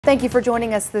Thank you for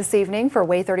joining us this evening for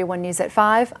Way 31 News at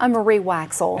 5. I'm Marie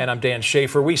Waxel. And I'm Dan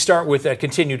Schaefer. We start with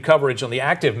continued coverage on the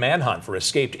active manhunt for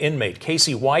escaped inmate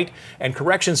Casey White and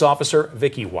corrections officer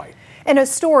Vicky White. In a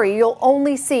story you'll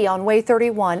only see on Way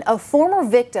 31, a former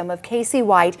victim of Casey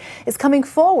White is coming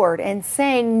forward and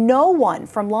saying no one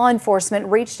from law enforcement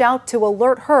reached out to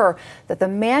alert her that the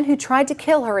man who tried to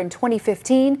kill her in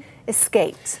 2015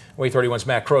 escaped. Way 31's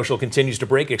Matt Kroschel continues to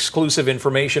break exclusive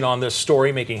information on this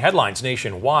story, making headlines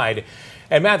nationwide.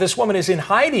 And Matt, this woman is in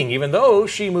hiding even though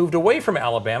she moved away from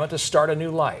Alabama to start a new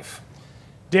life.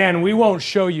 Dan, we won't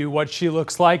show you what she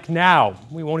looks like now.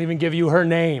 We won't even give you her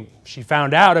name. She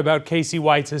found out about Casey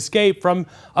White's escape from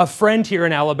a friend here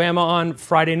in Alabama on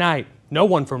Friday night. No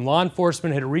one from law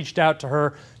enforcement had reached out to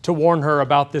her to warn her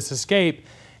about this escape,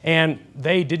 and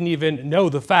they didn't even know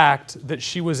the fact that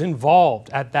she was involved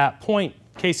at that point.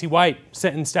 Casey White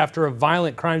sentenced after a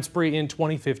violent crime spree in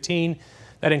 2015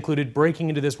 that included breaking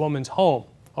into this woman's home,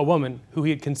 a woman who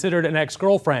he had considered an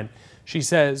ex-girlfriend. She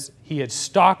says he had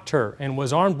stalked her and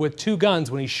was armed with 2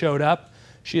 guns when he showed up.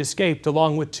 She escaped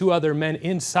along with 2 other men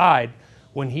inside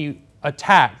when he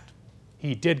attacked.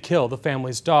 He did kill the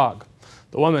family's dog.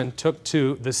 The woman took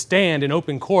to the stand in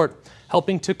open court,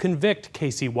 helping to convict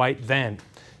Casey White then,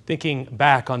 thinking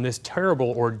back on this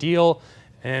terrible ordeal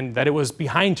and that it was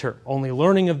behind her, only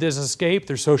learning of this escape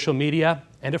through social media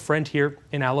and a friend here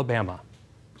in Alabama.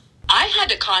 I had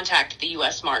to contact the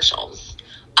U.S. Marshals.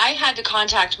 I had to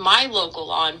contact my local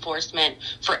law enforcement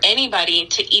for anybody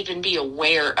to even be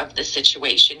aware of the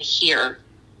situation here.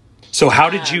 So how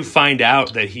did you find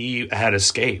out that he had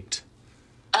escaped?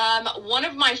 One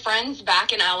of my friends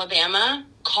back in Alabama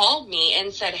called me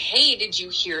and said, "Hey, did you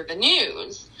hear the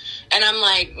news?" And I'm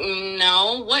like,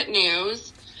 "No, what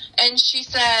news?" And she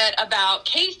said about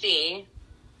Casey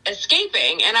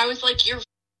escaping. And I was like, "You're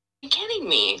kidding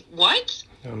me. What?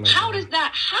 How does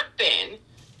that happen?"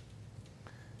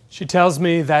 She tells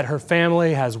me that her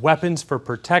family has weapons for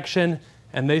protection,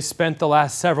 and they spent the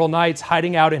last several nights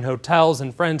hiding out in hotels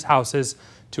and friends' houses,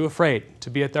 too afraid to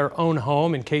be at their own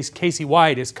home in case Casey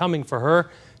White is coming for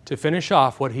her to finish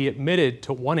off what he admitted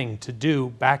to wanting to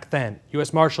do back then.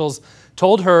 U.S. Marshals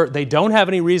told her they don't have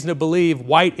any reason to believe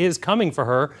White is coming for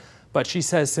her, but she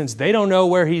says since they don't know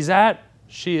where he's at,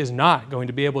 she is not going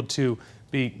to be able to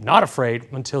be not afraid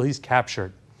until he's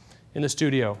captured. In the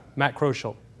studio, Matt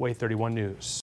Kroschel, Way 31 News.